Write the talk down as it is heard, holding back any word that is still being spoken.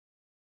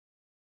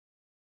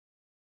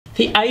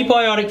The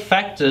abiotic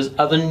factors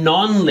are the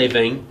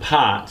non-living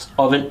parts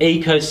of an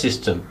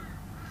ecosystem.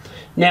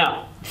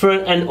 Now, for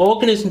an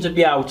organism to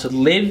be able to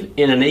live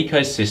in an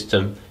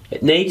ecosystem,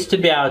 it needs to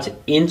be able to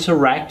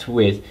interact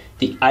with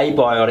the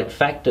abiotic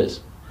factors.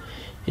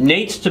 It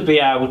needs to be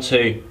able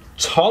to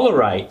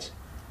tolerate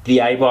the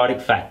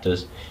abiotic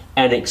factors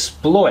and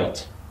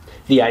exploit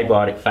the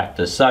abiotic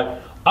factors. So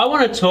I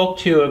want to talk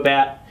to you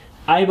about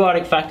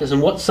abiotic factors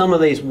and what some of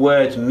these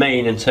words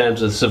mean in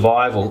terms of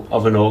survival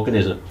of an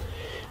organism.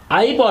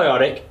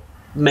 Abiotic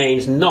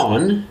means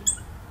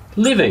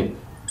non-living.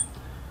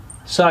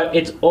 So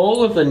it's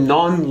all of the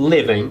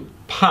non-living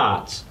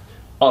parts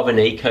of an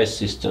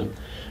ecosystem.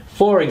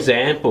 For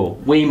example,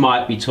 we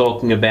might be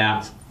talking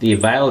about the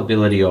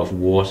availability of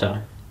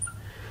water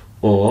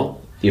or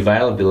the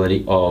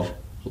availability of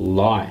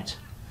light.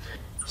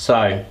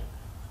 So,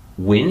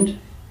 wind.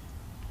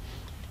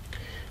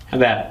 How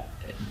about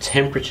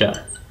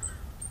temperature?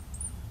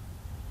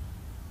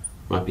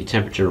 Might be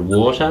temperature of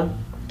water,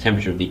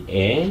 temperature of the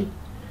air.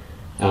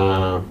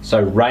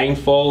 So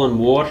rainfall and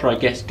water, I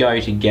guess, go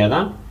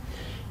together.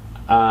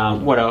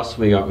 What else have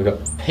we got? We've got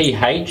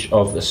pH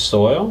of the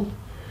soil.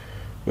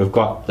 We've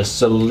got the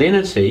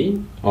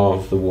salinity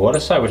of the water.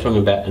 So we're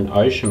talking about an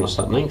ocean or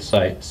something.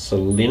 So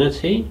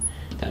salinity,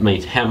 that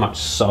means how much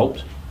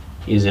salt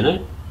is in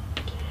it.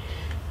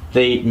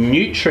 The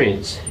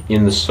nutrients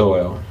in the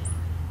soil.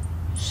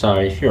 So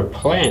if you're a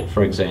plant,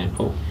 for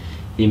example,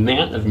 the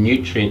amount of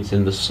nutrients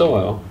in the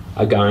soil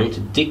are going to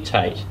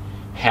dictate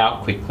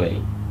how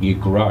quickly you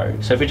grow.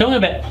 So if we're talking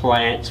about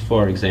plants,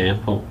 for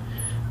example,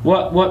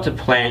 what do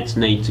plants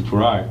need to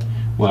grow?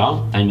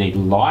 Well, they need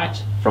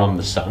light from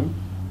the sun.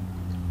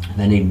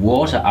 They need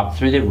water up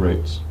through their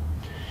roots.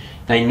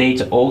 They need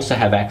to also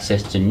have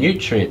access to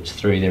nutrients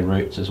through their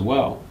roots as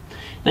well.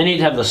 They need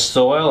to have the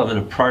soil of an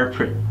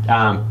appropriate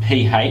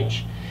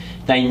pH.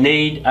 They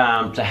need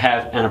to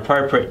have an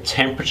appropriate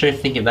temperature.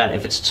 Think of that.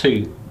 If it's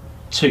too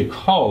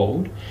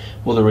cold,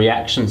 well, the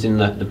reactions in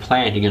the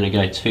plant are going to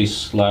go too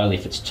slowly.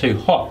 If it's too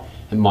hot,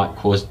 it might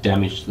cause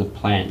damage to the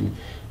plant.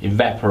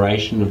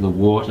 Evaporation of the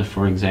water,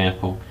 for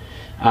example.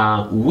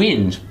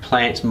 Wind.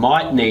 Plants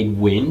might need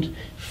wind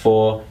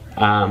for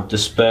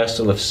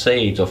dispersal of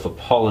seeds or for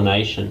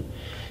pollination.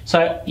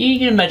 So you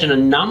can imagine a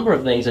number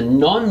of these are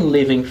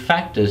non-living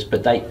factors,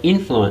 but they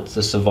influence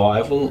the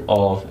survival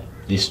of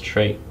this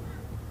tree.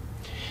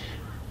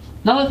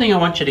 Another thing I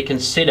want you to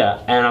consider,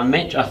 and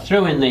I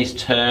threw in these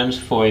terms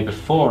for you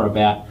before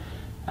about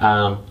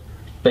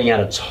being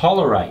able to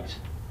tolerate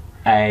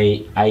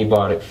a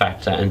abiotic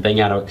factor and being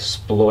able to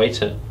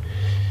exploit it.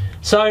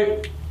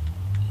 So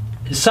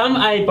some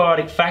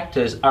abiotic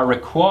factors are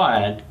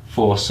required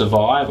for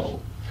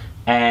survival,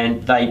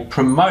 and they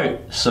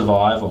promote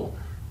survival.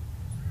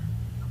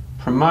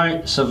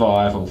 Promote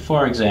survival.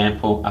 For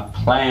example, a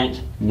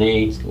plant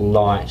needs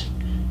light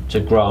to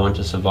grow and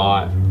to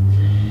survive.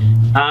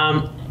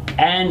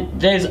 And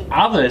there's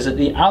others at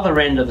the other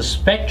end of the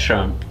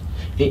spectrum.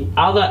 The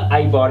other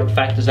abiotic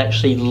factors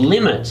actually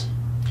limit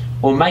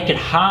or make it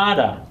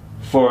harder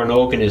for an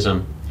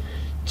organism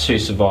to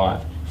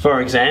survive.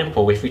 For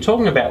example, if we're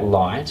talking about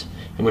light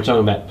and we're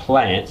talking about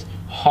plants,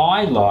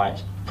 high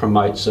light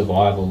promotes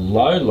survival,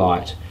 low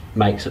light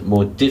makes it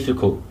more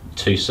difficult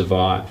to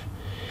survive.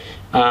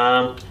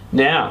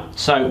 Now,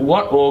 so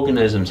what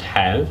organisms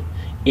have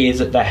is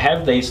that they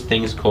have these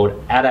things called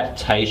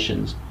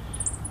adaptations.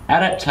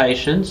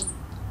 Adaptations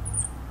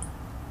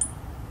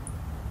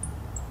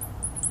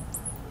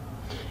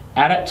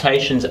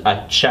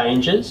are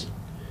changes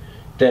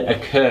that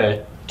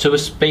occur to a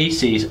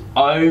species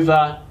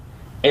over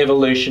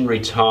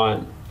evolutionary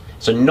time.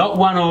 So not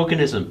one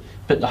organism,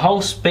 but the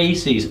whole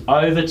species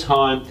over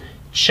time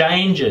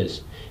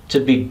changes to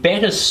be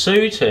better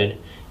suited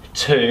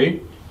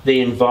to the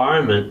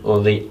environment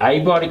or the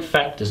abiotic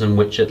factors in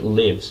which it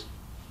lives.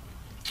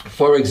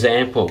 For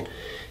example,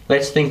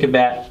 let's think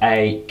about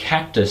a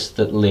cactus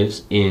that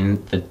lives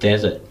in the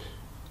desert.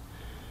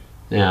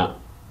 Now,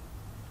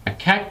 a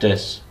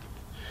cactus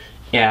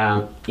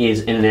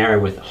is in an area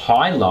with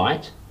high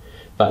light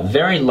but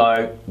very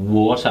low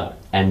water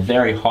and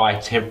very high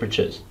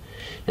temperatures.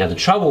 Now, the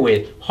trouble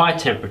with high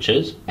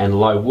temperatures and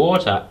low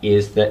water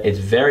is that it's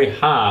very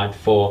hard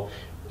for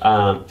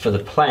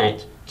the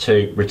plant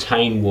to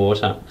retain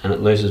water, and it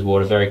loses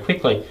water very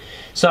quickly.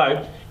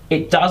 So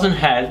it doesn't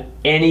have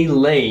any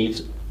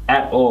leaves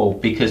at all,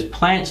 because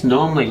plants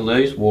normally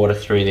lose water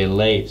through their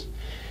leaves.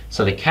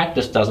 So the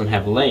cactus doesn't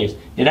have leaves.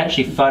 It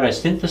actually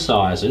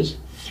photosynthesizes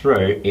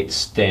through its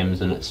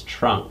stems and its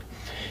trunk.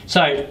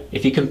 So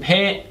if you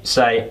compare,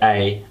 say,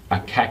 a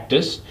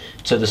cactus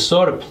to the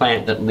sort of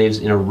plant that lives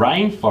in a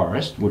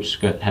rainforest, which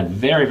have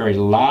very, very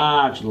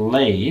large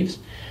leaves,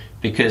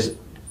 because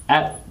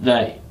at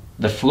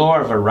the floor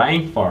of a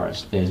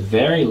rainforest there's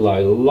very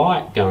low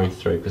light going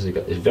through, because they've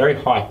got this very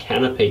high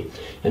canopy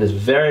and there's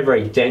very,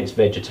 very dense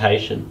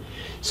vegetation.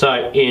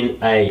 So in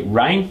a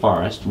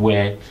rainforest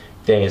where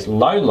there's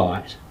low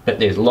light but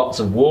there's lots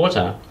of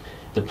water,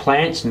 the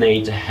plants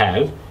need to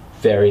have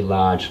very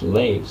large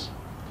leaves.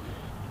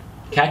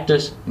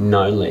 Cactus,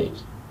 no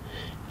leaves.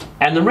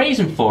 And the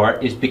reason for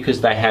it is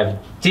because they have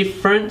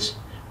different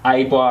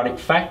abiotic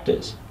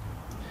factors.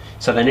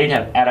 So they need to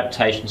have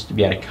adaptations to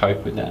be able to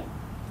cope with that.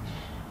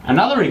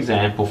 Another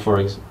example, for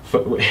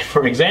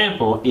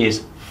example,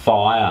 is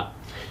fire.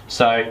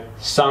 So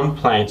some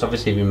plants,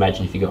 obviously if you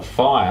imagine if you've got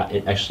fire,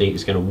 it actually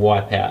is going to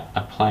wipe out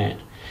a plant.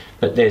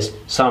 But there's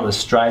some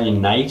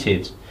Australian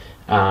natives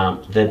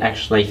that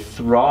actually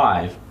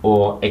thrive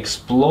or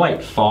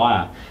exploit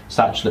fire,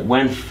 such that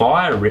when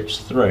fire rips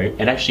through,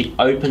 it actually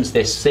opens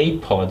their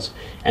seed pods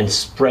and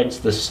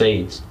spreads the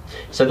seeds.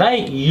 So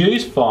they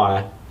use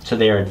fire to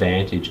their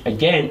advantage.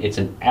 Again, it's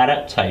an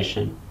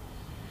adaptation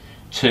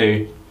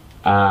to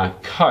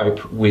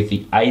cope with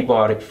the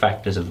abiotic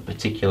factors of a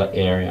particular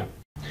area.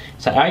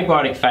 So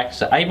abiotic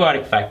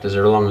factors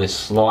are along this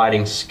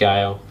sliding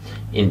scale.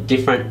 In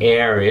different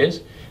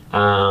areas,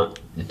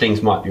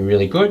 things might be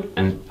really good,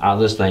 and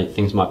others,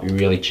 things might be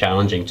really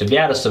challenging. To be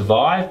able to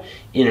survive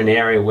in an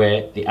area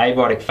where the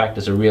abiotic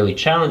factors are really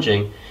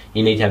challenging,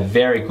 you need to have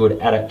very good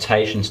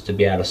adaptations to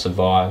be able to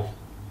survive.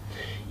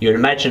 You would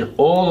imagine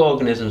all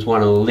organisms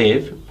want to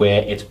live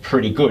where it's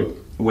pretty good,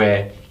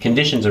 where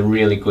conditions are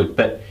really good,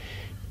 but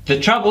the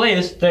trouble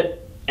is that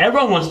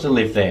everyone wants to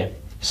live there.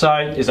 So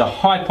there's a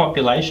high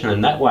population,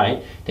 and that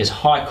way there's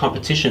high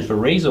competition for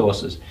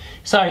resources.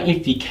 So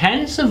if you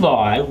can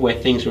survive where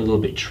things are a little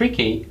bit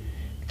tricky,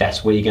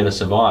 that's where you're going to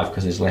survive,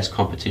 because there's less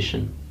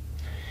competition.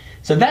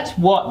 So that's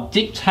what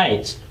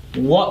dictates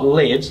what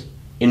lives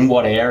in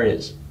what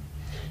areas.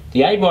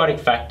 The abiotic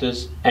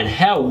factors and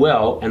how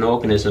well an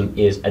organism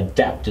is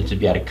adapted to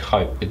be able to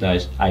cope with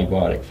those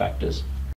abiotic factors.